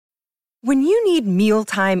When you need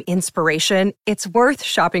mealtime inspiration, it's worth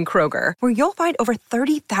shopping Kroger, where you'll find over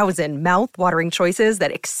 30,000 mouth-watering choices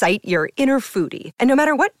that excite your inner foodie. And no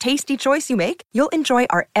matter what tasty choice you make, you'll enjoy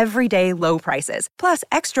our everyday low prices, plus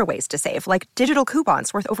extra ways to save, like digital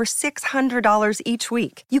coupons worth over $600 each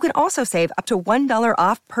week. You can also save up to $1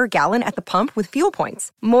 off per gallon at the pump with fuel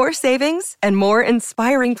points. More savings and more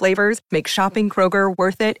inspiring flavors make shopping Kroger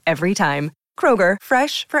worth it every time. Kroger,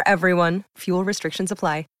 fresh for everyone. Fuel restrictions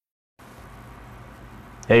apply.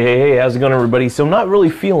 Hey, how's it going, everybody? So I'm not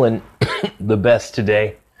really feeling the best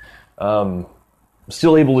today.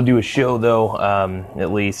 Still able to do a show, though,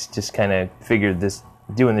 at least. Just kind of figured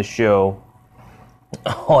doing this show,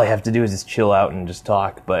 all I have to do is just chill out and just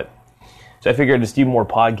talk. So I figured I'd just do more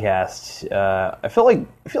podcasts. I feel like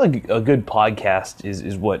a good podcast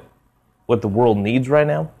is what the world needs right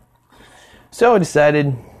now. So I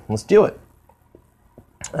decided, let's do it.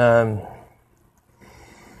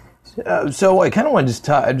 So I kind of want to just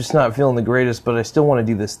talk. I'm just not feeling the greatest, but I still want to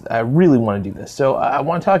do this. I really want to do this. So I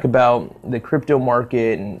want to talk about the crypto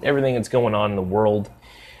market and everything that's going on in the world.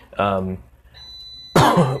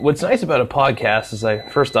 What's nice about a podcast is I,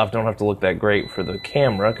 first off, don't have to look that great for the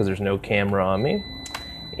camera because there's no camera on me.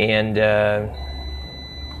 And I'm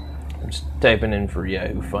just typing in for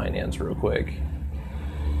Yahoo Finance real quick.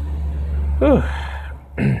 Whew.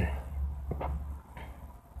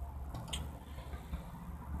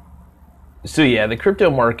 So yeah, the crypto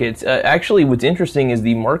markets, actually what's interesting is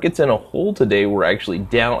the markets in a whole today were actually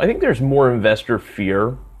down. I think there's more investor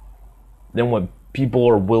fear than what people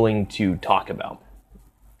are willing to talk about.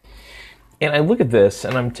 And I look at this,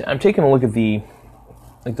 and I'm taking a look at the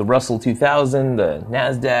Russell 2000, the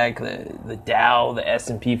NASDAQ, the Dow, the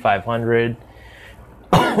S&P 500.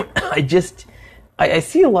 I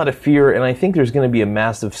see a lot of fear, and I think there's going to be a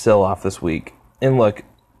massive sell-off this week. And look,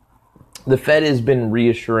 the Fed has been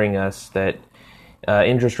reassuring us that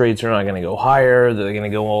interest rates are not going to go higher. They're going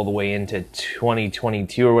to go all the way into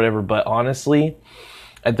 2022 or whatever. But honestly,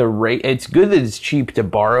 at the rate, it's good that it's cheap to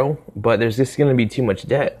borrow, but there's just going to be too much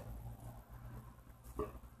debt.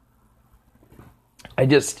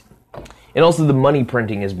 And also the money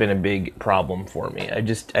printing has been a big problem for me.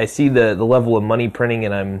 I see the level of money printing,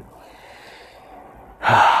 and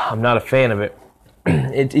I'm not a fan of it.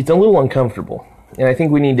 It's a little uncomfortable. And I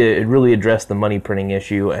think we need to really address the money printing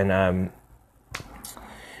issue. And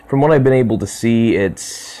from what I've been able to see,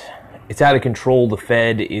 it's out of control. The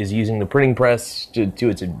Fed is using the printing press to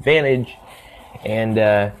its advantage. And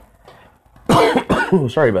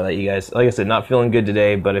sorry about that, you guys. Like I said, not feeling good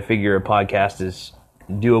today, but I figure a podcast is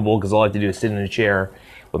doable because all I have to do is sit in a chair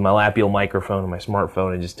with my lapel microphone and my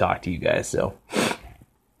smartphone and just talk to you guys. So,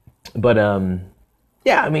 but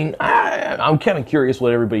yeah, I mean, I'm kind of curious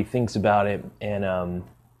what everybody thinks about it, and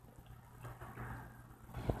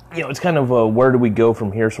it's kind of a where do we go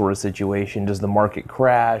from here sort of situation. Does the market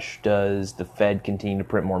crash? Does the Fed continue to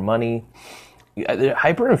print more money?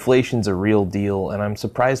 Hyperinflation's a real deal, and I'm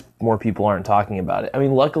surprised more people aren't talking about it. I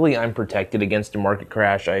mean, luckily, I'm protected against a market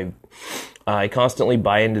crash. I constantly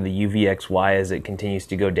buy into the UVXY as it continues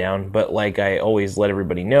to go down, but like I always let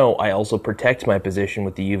everybody know, I also protect my position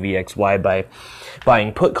with the UVXY by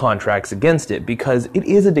buying put contracts against it because it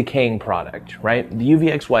is a decaying product, right? The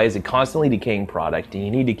UVXY is a constantly decaying product, and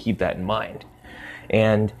you need to keep that in mind.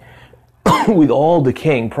 And with all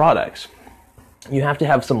decaying products, you have to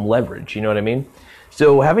have some leverage, you know what I mean?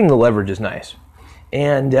 So having the leverage is nice.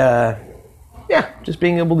 And just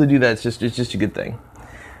being able to do that it's just a good thing.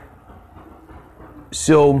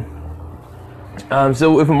 So if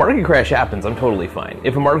a market crash happens, I'm totally fine.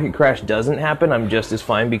 If a market crash doesn't happen, I'm just as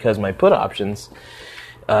fine because my put options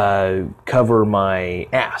cover my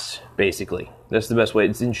ass, basically. That's the best way.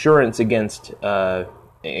 It's insurance against the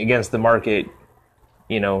market,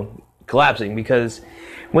 collapsing. Because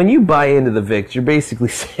when you buy into the VIX, you're basically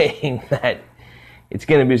saying that there's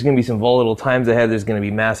going to be some volatile times ahead. There's going to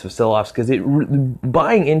be massive sell-offs because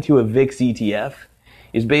buying into a VIX ETF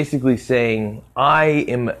is basically saying, I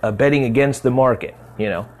am betting against the market,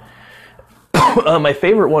 My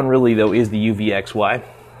favorite one really, though, is the UVXY.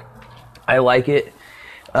 I like it.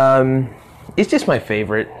 It's just my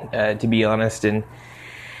favorite, to be honest. And,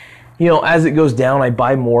 as it goes down, I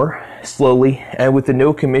buy more slowly. And with the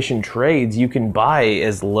no commission trades, you can buy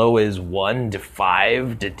as low as 1 to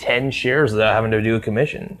 5 to 10 shares without having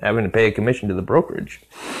to having to pay a commission to the brokerage.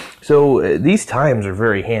 So these times are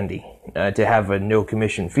very handy to have a no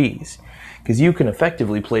commission fees because you can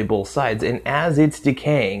effectively play both sides. And as it's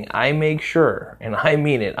decaying, I make sure, and I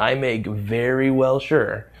mean it, I make very well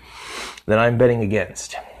sure that I'm betting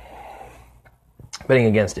against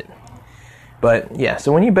it. But yeah,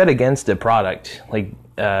 so when you bet against a product, like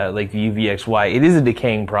like the UVXY. It is a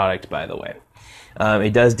decaying product, by the way.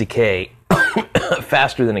 It does decay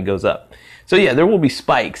faster than it goes up. So yeah, there will be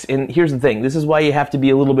spikes. And here's the thing. This is why you have to be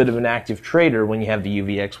a little bit of an active trader when you have the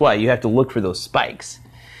UVXY. You have to look for those spikes.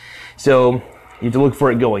 So you have to look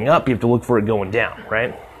for it going up. You have to look for it going down,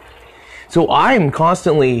 right? So I'm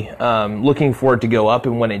constantly looking for it to go up.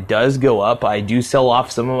 And when it does go up, I do sell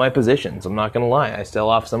off some of my positions. I'm not going to lie. I sell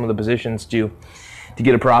off some of the positions to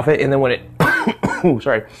get a profit. And then when it,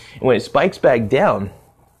 when it spikes back down,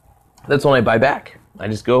 that's when I buy back. I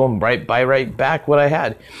just go and buy right back what I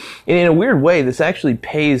had. And in a weird way, this actually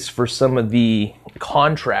pays for some of the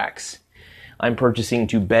contracts I'm purchasing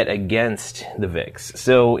to bet against the VIX.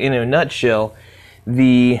 So in a nutshell,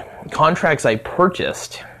 the contracts I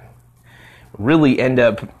purchased really end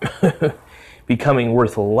up becoming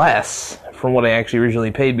worth less from what I actually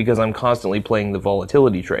originally paid because I'm constantly playing the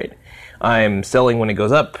volatility trade. I'm selling when it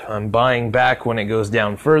goes up. I'm buying back when it goes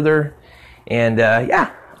down further. And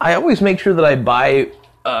I always make sure that I buy,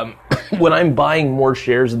 when I'm buying more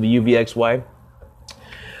shares of the UVXY,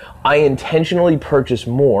 I intentionally purchase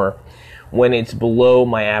more when it's below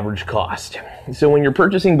my average cost. So when you're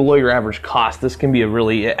purchasing below your average cost, this can be a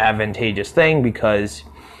really advantageous thing because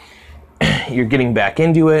you're getting back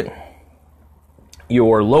into it.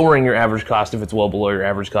 You're lowering your average cost if it's well below your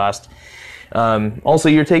average cost. Also,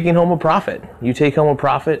 you're taking home a profit. You take home a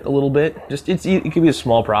profit a little bit. It could be a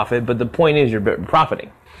small profit, but the point is you're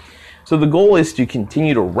profiting. So the goal is to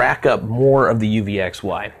continue to rack up more of the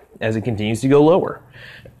UVXY as it continues to go lower.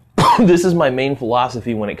 This is my main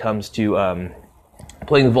philosophy when it comes to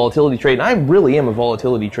playing the volatility trade. And I really am a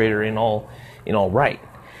volatility trader in all right,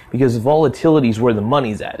 because volatility is where the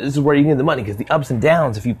money's at. This is where you get the money, because the ups and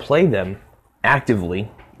downs, if you play them actively,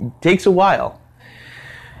 it takes a while.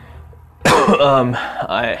 Like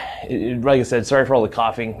I said, sorry for all the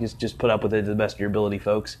coughing. Just put up with it to the best of your ability,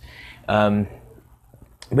 folks.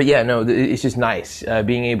 But yeah, no, it's just nice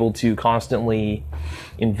being able to constantly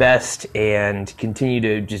invest and continue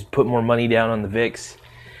to just put more money down on the VIX.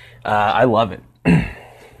 I love it.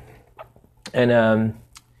 And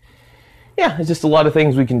yeah, it's just a lot of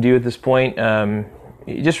things we can do at this point.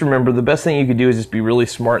 Just remember, the best thing you could do is just be really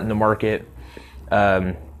smart in the market.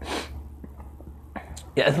 Yeah,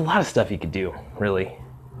 there's a lot of stuff you could do, really.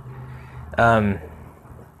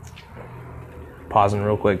 Pausing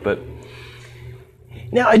real quick, but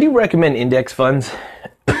now I do recommend index funds.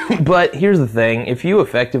 But here's the thing: if you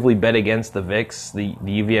effectively bet against the VIX, the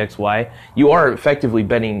UVXY, you are effectively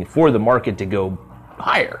betting for the market to go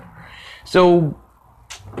higher. So,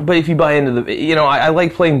 but if you buy into the, I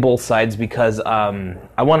like playing both sides because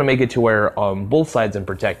I want to make it to where both sides are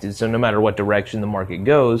protected. So no matter what direction the market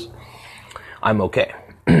goes, I'm okay.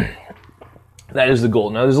 That is the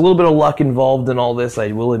goal. Now, there's a little bit of luck involved in all this,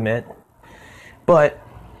 I will admit, but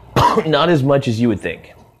not as much as you would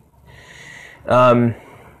think. And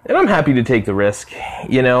I'm happy to take the risk. I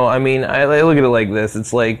look at it like this.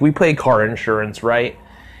 It's like we pay car insurance, right?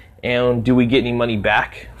 And do we get any money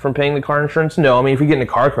back from paying the car insurance? No. I mean, if we get in a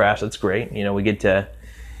car crash, that's great. We get to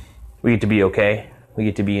be okay. We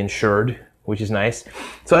get to be insured, which is nice.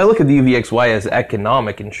 So I look at the UVXY as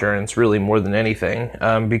economic insurance really more than anything,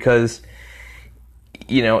 because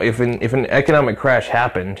if an economic crash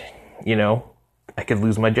happened, I could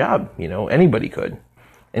lose my job. Anybody could.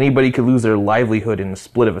 Anybody could lose their livelihood in the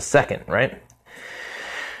split of a second, right?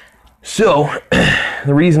 So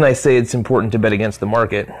the reason I say it's important to bet against the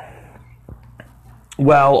market,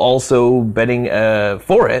 while also betting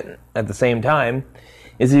for it at the same time,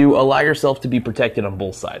 is you allow yourself to be protected on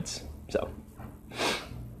both sides. So,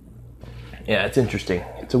 yeah, it's interesting.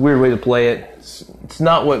 It's a weird way to play it. It's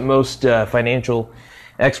not what most financial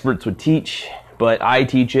experts would teach, but I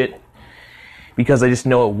teach it because I just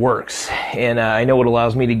know it works. And I know it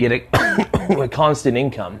allows me to get a constant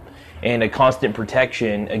income and a constant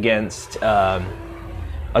protection against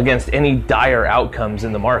any dire outcomes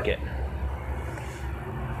in the market.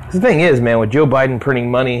 The thing is, man, with Joe Biden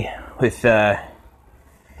printing money, with the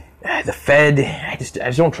Fed, I just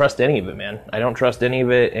don't trust any of it, man. I don't trust any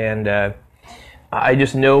of it, and I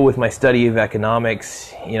just know with my study of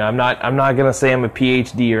economics, I'm not gonna say I'm a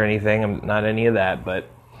PhD or anything. I'm not any of that, but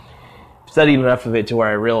I've studied enough of it to where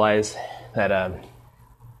I realize that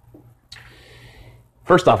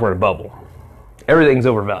first off, we're in a bubble. Everything's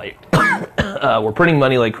overvalued. We're printing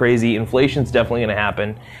money like crazy. Inflation's definitely going to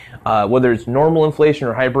happen. Whether it's normal inflation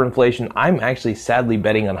or hyperinflation, I'm actually sadly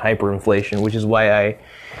betting on hyperinflation, which is why I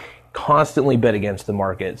constantly bet against the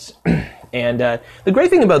markets. And the great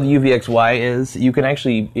thing about the UVXY is you can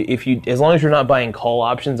actually, as long as you're not buying call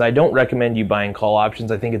options, I don't recommend you buying call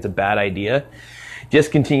options. I think it's a bad idea.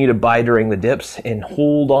 Just continue to buy during the dips and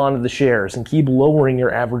hold on to the shares and keep lowering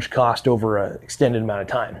your average cost over an extended amount of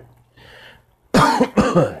time.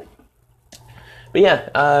 But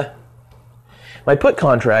yeah, my put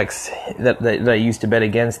contracts that I used to bet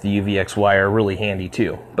against the UVXY are really handy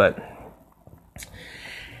too. But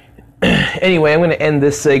anyway, I'm going to end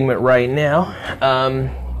this segment right now.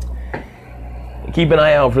 Keep an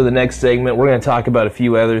eye out for the next segment. We're going to talk about a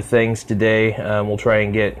few other things today. We'll try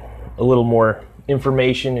and get a little more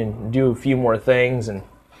information and do a few more things, and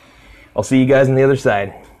I'll see you guys on the other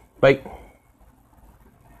side. Bye.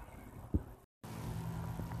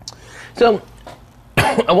 So,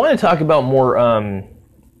 I want to talk about more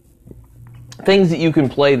things that you can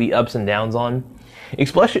play the ups and downs on,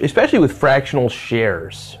 especially with fractional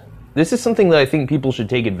shares. This is something that I think people should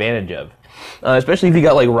take advantage of, especially if you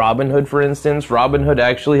got like Robinhood, for instance. Robinhood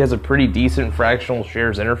actually has a pretty decent fractional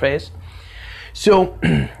shares interface. So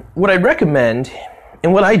what I'd recommend,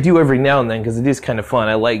 and what I do every now and then, because it is kind of fun,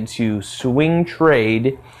 I like to swing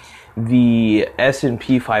trade the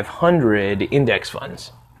S&P 500 index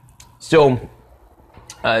funds. So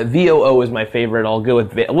VOO is my favorite.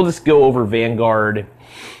 We'll just go over Vanguard,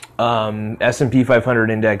 S&P 500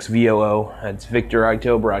 index, VOO. That's Victor,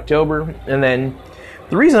 October. And then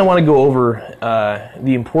the reason I want to go over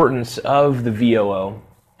the importance of the VOO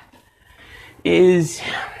is,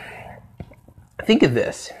 think of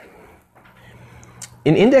this.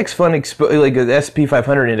 An index fund, like the S&P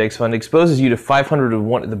 500 index fund, exposes you to 500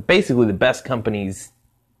 of basically the best companies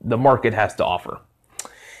the market has to offer.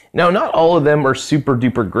 Now, not all of them are super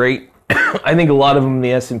duper great. I think a lot of them in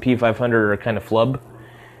the S&P 500 are kind of flub,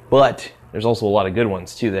 but there's also a lot of good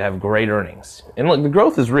ones too that have great earnings. And look, the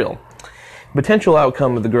growth is real. Potential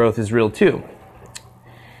outcome of the growth is real too.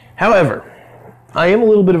 However, I am a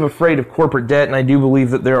little bit afraid of corporate debt, and I do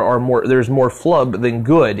believe that there's more flub than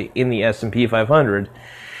good in the S&P 500,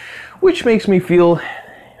 which makes me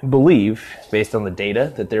believe, based on the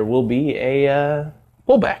data, that there will be a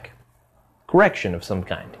pullback, correction of some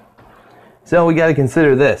kind. So we got to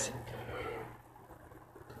consider this.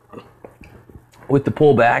 With the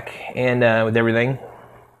pullback and with everything,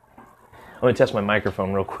 I'm going to test my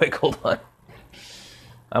microphone real quick. Hold on.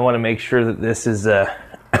 I want to make sure that this is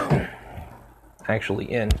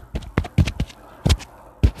actually in.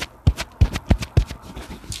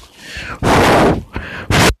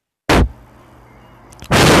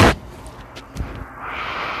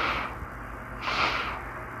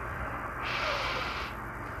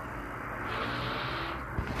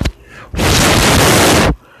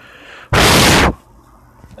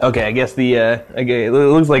 Okay, I guess it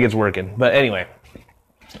looks like it's working. But anyway,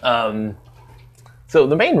 so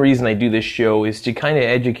the main reason I do this show is to kind of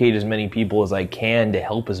educate as many people as I can, to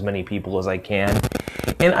help as many people as I can.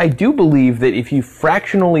 And I do believe that if you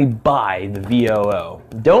fractionally buy the VOO,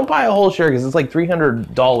 don't buy a whole share because it's like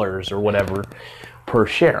 $300 or whatever per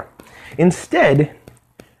share. Instead,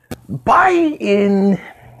 buy in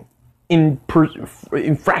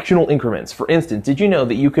fractional increments. For instance, did you know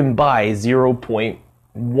that you can buy 0.10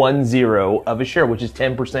 of a share, which is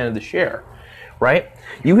 10% of the share, right?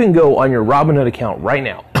 You can go on your Robinhood account right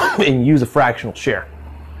now and use a fractional share.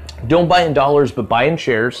 Don't buy in dollars, but buy in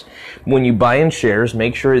shares. When you buy in shares,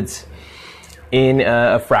 make sure it's in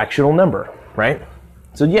a fractional number, right?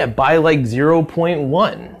 So yeah, buy like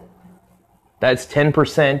 0.1. That's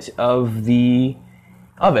 10%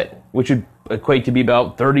 of it, which would equate to be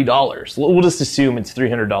about $30. We'll just assume it's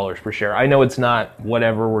 $300 per share. I know it's not,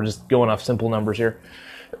 whatever, we're just going off simple numbers here.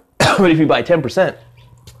 But if you buy 10%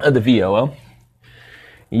 of the VOO,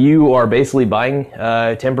 you are basically buying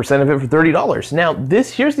 10% of it for $30. Now,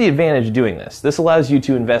 here's the advantage of doing this. This allows you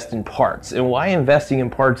to invest in parts. And why investing in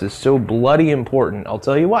parts is so bloody important, I'll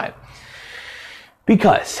tell you why.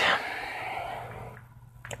 Because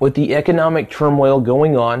with the economic turmoil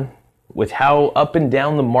going on, with how up and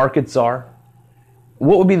down the markets are,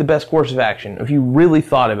 what would be the best course of action? If you really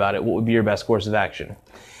thought about it, what would be your best course of action?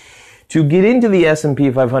 To get into the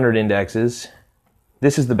S&P 500 indexes,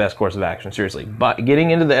 this is the best course of action, seriously. But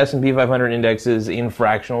getting into the S&P 500 indexes in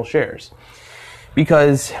fractional shares.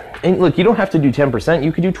 Because, and look, you don't have to do 10%,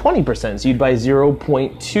 you could do 20%. So you'd buy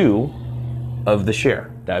 0.2 of the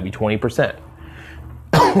share. That would be 20%.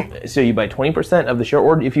 So you buy 20% of the share,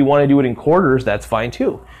 or if you want to do it in quarters, that's fine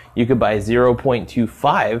too. You could buy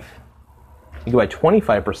 0.25. You can buy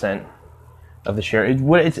 25% of the share.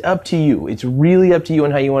 It's up to you. It's really up to you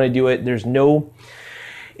on how you want to do it.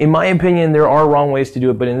 In my opinion, there are wrong ways to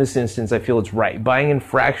do it, but in this instance, I feel it's right. Buying in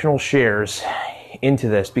fractional shares into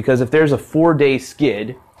this, because if there's a 4-day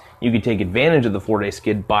skid, you can take advantage of the 4-day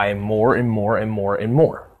skid, buy more and more and more and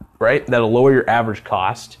more, right? That'll lower your average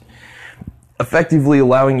cost effectively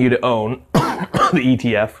allowing you to own the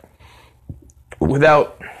ETF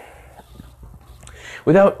without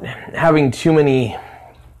having too many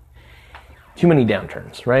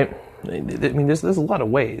downturns, right? I mean, there's a lot of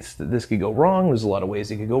ways that this could go wrong. There's a lot of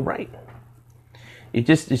ways it could go right. It's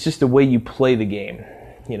just the way you play the game,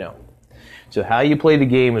 you know. So how you play the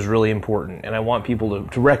game is really important, and I want people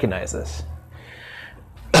to recognize this.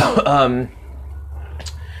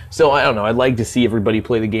 So I don't know. I'd like to see everybody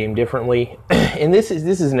play the game differently. And this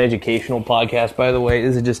is an educational podcast, by the way.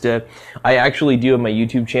 This is just I actually do have my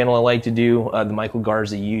YouTube channel I like to do, the Michael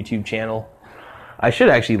Garza YouTube channel. I should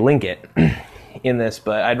actually link it in this,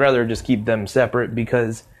 but I'd rather just keep them separate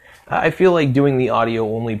because I feel like doing the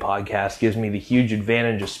audio-only podcast gives me the huge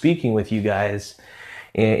advantage of speaking with you guys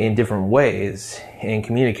in different ways and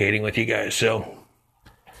communicating with you guys. So,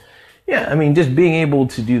 yeah, I mean, just being able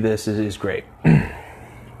to do this is great.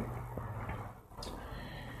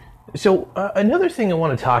 So another thing I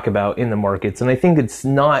want to talk about in the markets, and I think it's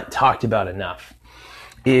not talked about enough,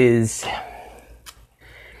 is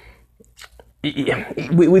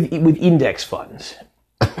with index funds,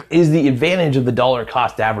 is the advantage of the dollar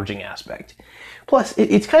cost averaging aspect. Plus,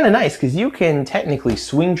 it's kind of nice because you can technically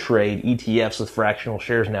swing trade ETFs with fractional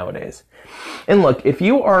shares nowadays. And look, if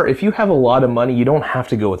you have a lot of money, you don't have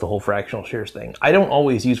to go with the whole fractional shares thing. I don't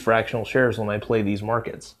always use fractional shares when I play these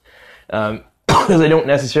markets. Because I don't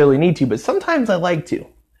necessarily need to, but sometimes I like to.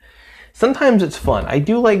 Sometimes it's fun. I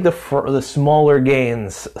do like the smaller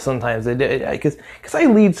gains sometimes, because I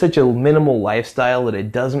lead such a minimal lifestyle that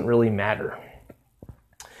it doesn't really matter.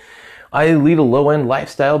 I lead a low-end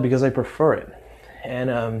lifestyle because I prefer it.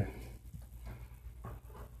 And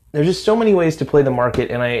there's just so many ways to play the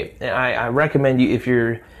market, and I recommend you, if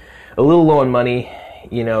you're a little low on money,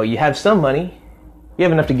 you know, you have some money, you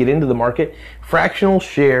have enough to get into the market, fractional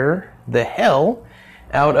share the hell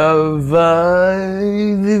out of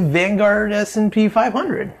the Vanguard S&P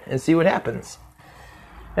 500 and see what happens.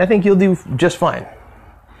 I think you'll do just fine.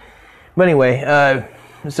 But anyway,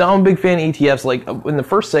 so I'm a big fan of ETFs. Like in the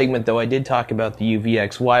first segment, though, I did talk about the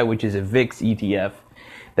UVXY, which is a VIX ETF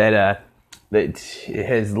that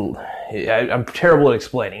has. I'm terrible at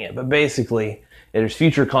explaining it, but basically, there's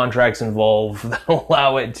future contracts involved that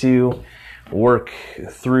allow it to work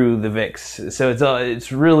through the VIX. So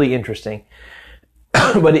it's really interesting.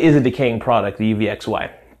 But it is a decaying product, the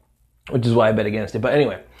UVXY, which is why I bet against it. But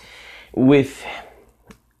anyway, with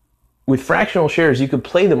fractional shares, you could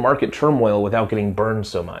play the market turmoil without getting burned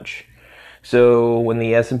so much. So when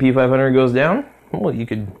the S&P 500 goes down, well, you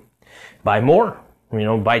could buy more,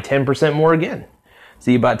 buy 10% more again.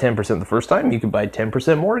 So you bought 10% the first time, you could buy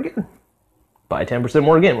 10% more again. Buy 10%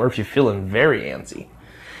 more again. Or if you're feeling very antsy,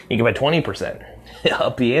 you can buy 20%.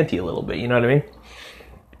 Up the ante a little bit, you know what I mean?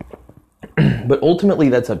 But ultimately,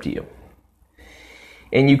 that's up to you.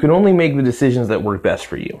 And you can only make the decisions that work best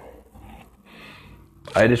for you.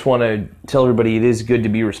 I just want to tell everybody it is good to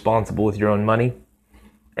be responsible with your own money.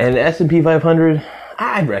 And the S&P 500,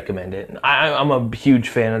 I'd recommend it. I'm a huge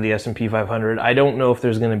fan of the S&P 500. I don't know if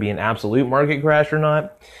there's going to be an absolute market crash or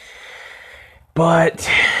not. But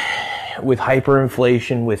with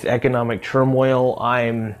hyperinflation, with economic turmoil,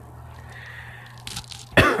 I'm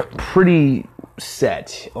pretty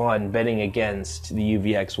set on betting against the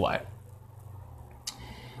UVXY.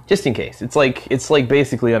 Just in case. It's like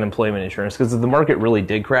basically unemployment insurance, because if the market really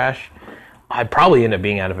did crash, I'd probably end up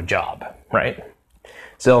being out of a job, right?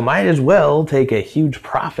 So I might as well take a huge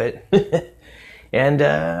profit and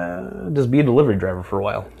just be a delivery driver for a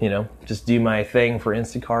while, just do my thing for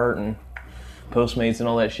Instacart and Postmates and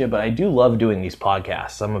all that shit. But I do love doing these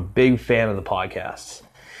podcasts. I'm a big fan of the podcasts.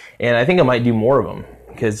 And I think I might do more of them,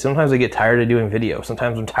 because sometimes I get tired of doing video.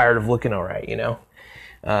 Sometimes I'm tired of looking all right,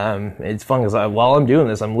 It's fun because while I'm doing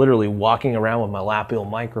this, I'm literally walking around with my lap-wheel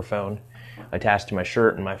microphone attached to my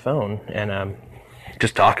shirt and my phone, and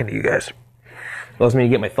just talking to you guys. It allows me to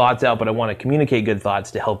get my thoughts out, but I want to communicate good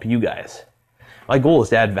thoughts to help you guys. My goal is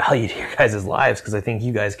to add value to your guys' lives, because I think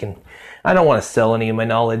you guys can. I don't want to sell any of my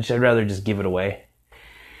knowledge. I'd rather just give it away.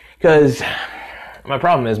 Because my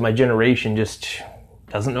problem is my generation just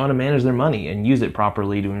doesn't know how to manage their money and use it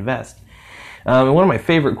properly to invest. And one of my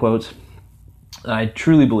favorite quotes, I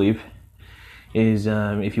truly believe, is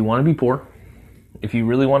if you want to be poor, if you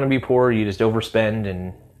really want to be poor, you just overspend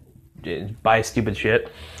and buy stupid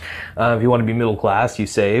shit. If you want to be middle class, you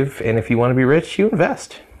save. And if you want to be rich, you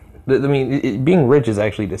invest. I mean, being rich is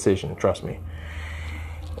actually a decision, trust me.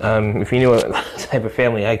 If you knew what type of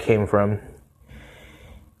family I came from,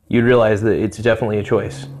 you'd realize that it's definitely a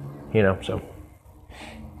choice, so.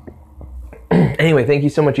 Anyway, thank you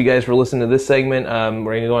so much, you guys, for listening to this segment.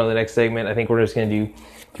 We're going to go on to the next segment. I think we're just going to do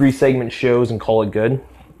 3-segment shows and call it good,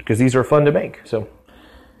 because these are fun to make. So,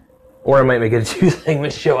 or I might make it a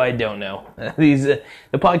 2-segment show. I don't know. The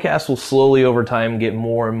podcast will slowly over time get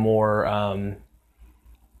more and more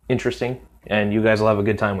interesting, and you guys will have a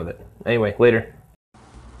good time with it. Anyway, later.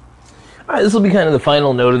 All right, this will be kind of the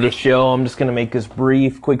final note of the show. I'm just going to make this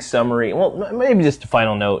brief, quick summary. Well, maybe just a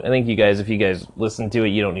final note. I think you guys, if you guys listen to it,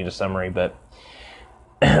 you don't need a summary. But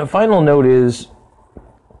final note is,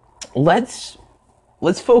 let's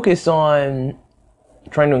focus on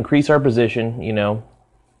trying to increase our position. You know,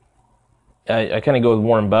 I kind of go with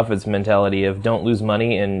Warren Buffett's mentality of don't lose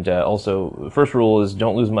money, and also first rule is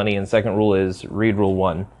don't lose money, and second rule is read rule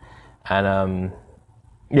 1. And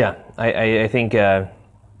yeah, I think.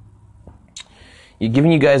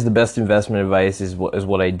 Giving you guys the best investment advice is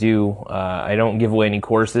what I do. I don't give away any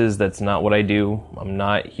courses. That's not what I do. I'm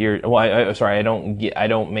not here. Well, I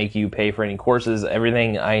don't make you pay for any courses.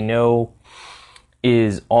 Everything I know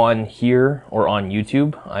is on here or on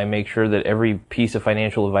YouTube. I make sure that every piece of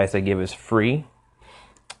financial advice I give is free,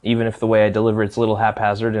 even if the way I deliver it's a little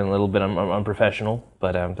haphazard and a little bit unprofessional.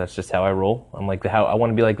 But that's just how I roll. I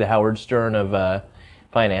want to be like the Howard Stern of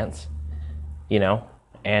finance, you know,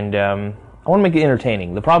 and. I want to make it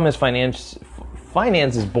entertaining. The problem is finance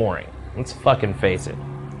is boring. Let's fucking face it.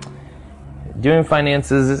 Doing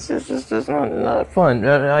finances is just not fun.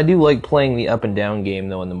 I do like playing the up and down game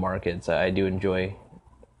though in the markets. I do enjoy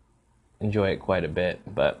it quite a bit,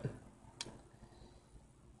 but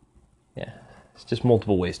yeah, it's just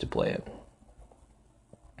multiple ways to play it.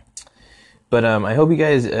 But I hope you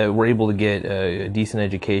guys were able to get a decent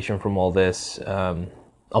education from all this. I'm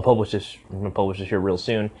going to publish this here real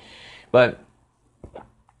soon. But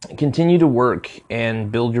continue to work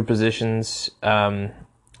and build your positions. One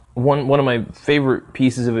of my favorite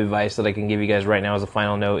pieces of advice that I can give you guys right now as a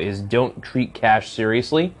final note is don't treat cash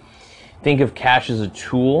seriously. Think of cash as a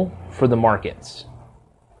tool for the markets.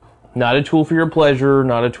 Not a tool for your pleasure,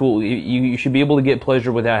 not a tool. You should be able to get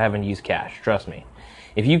pleasure without having to use cash. Trust me.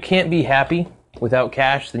 If you can't be happy without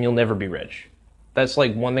cash, then you'll never be rich. That's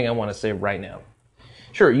like one thing I want to say right now.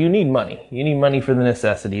 Sure, you need money. You need money for the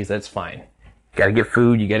necessities. That's fine. You got to get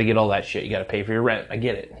food. You got to get all that shit. You got to pay for your rent. I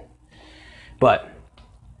get it. But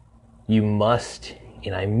you must,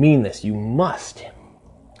 and I mean this, you must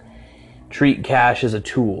treat cash as a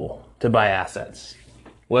tool to buy assets.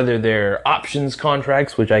 Whether they're options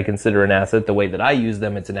contracts, which I consider an asset, the way that I use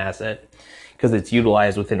them, it's an asset because it's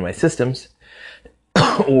utilized within my systems,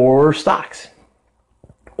 or stocks,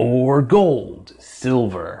 or gold,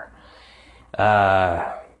 silver,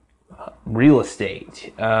 real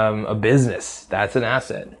estate, a business, that's an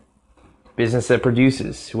asset. Business that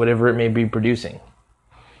produces whatever it may be producing.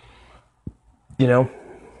 You know,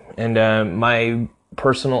 and I'm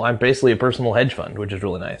basically a personal hedge fund, which is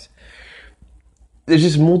really nice. There's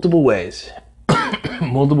just multiple ways.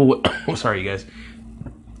 Sorry, you guys.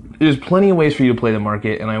 There's plenty of ways for you to play the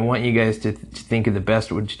market, and I want you guys to think of to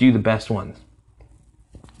do the best ones.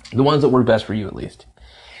 The ones that work best for you, at least.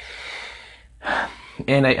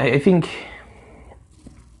 And I think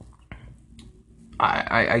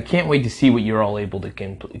I can't wait to see what you're all able to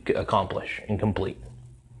accomplish and complete.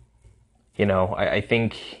 You know, I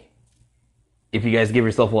think if you guys give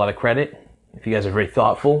yourself a lot of credit, if you guys are very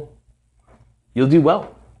thoughtful, you'll do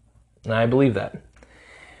well. And I believe that.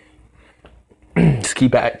 Just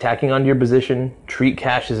keep tacking onto your position. Treat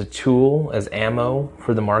cash as a tool, as ammo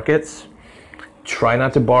for the markets. Try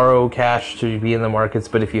not to borrow cash to be in the markets,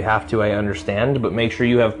 but if you have to, I understand. But make sure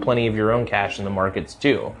you have plenty of your own cash in the markets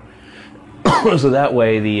too. So that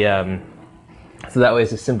way, it's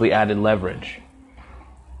just simply added leverage.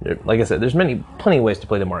 Like I said, there's plenty of ways to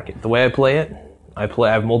play the market. The way I play it, I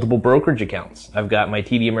have multiple brokerage accounts. I've got my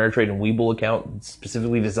TD Ameritrade and Webull account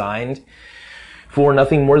specifically designed for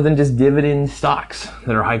nothing more than just dividend stocks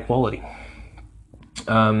that are high quality.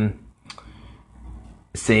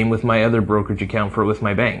 Same with my other brokerage account with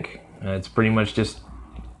my bank. It's pretty much just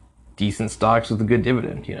decent stocks with a good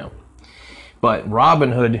dividend, you know. But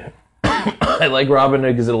Robinhood, I like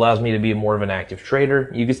Robinhood because it allows me to be more of an active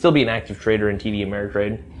trader. You can still be an active trader in TD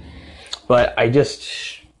Ameritrade, but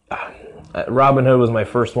Robinhood was my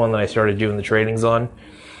first one that I started doing the tradings on,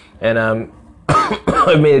 and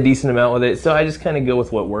I've made a decent amount with it. So I just kind of go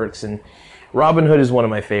with what works, and Robinhood is one of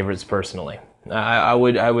my favorites personally. I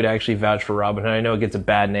would actually vouch for Robinhood. I know it gets a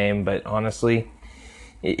bad name, but honestly,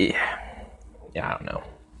 I don't know.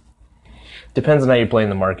 Depends on how you're playing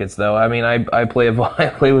the markets, though. I mean, I play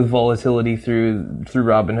with volatility through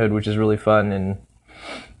Robinhood, which is really fun, and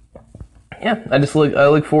yeah, I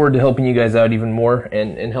look forward to helping you guys out even more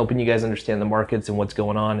and helping you guys understand the markets and what's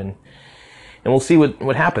going on, and we'll see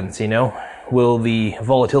what happens, you know. Will the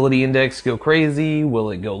volatility index go crazy?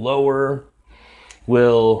 Will it go lower?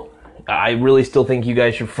 I really still think you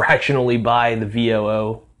guys should fractionally buy the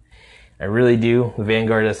VOO. I really do. The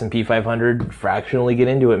Vanguard S&P 500, fractionally get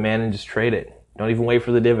into it, man, and just trade it. Don't even wait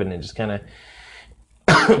for the dividend. Just kind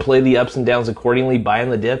of play the ups and downs accordingly, buy in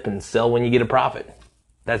the dip, and sell when you get a profit.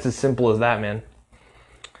 That's as simple as that, man.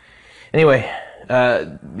 Anyway,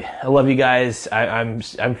 I love you guys. I'm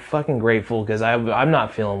fucking grateful because I'm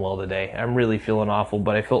not feeling well today. I'm really feeling awful,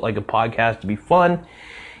 but I felt like a podcast to be fun.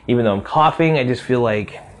 Even though I'm coughing, I just feel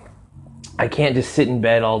like I can't just sit in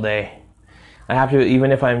bed all day. I have to,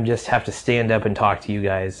 even if I'm just have to stand up and talk to you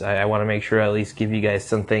guys, I want to make sure I at least give you guys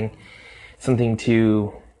something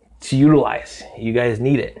to utilize. You guys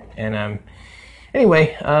need it. And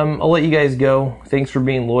anyway, I'll let you guys go. Thanks for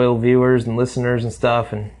being loyal viewers and listeners and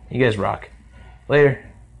stuff, and you guys rock. Later.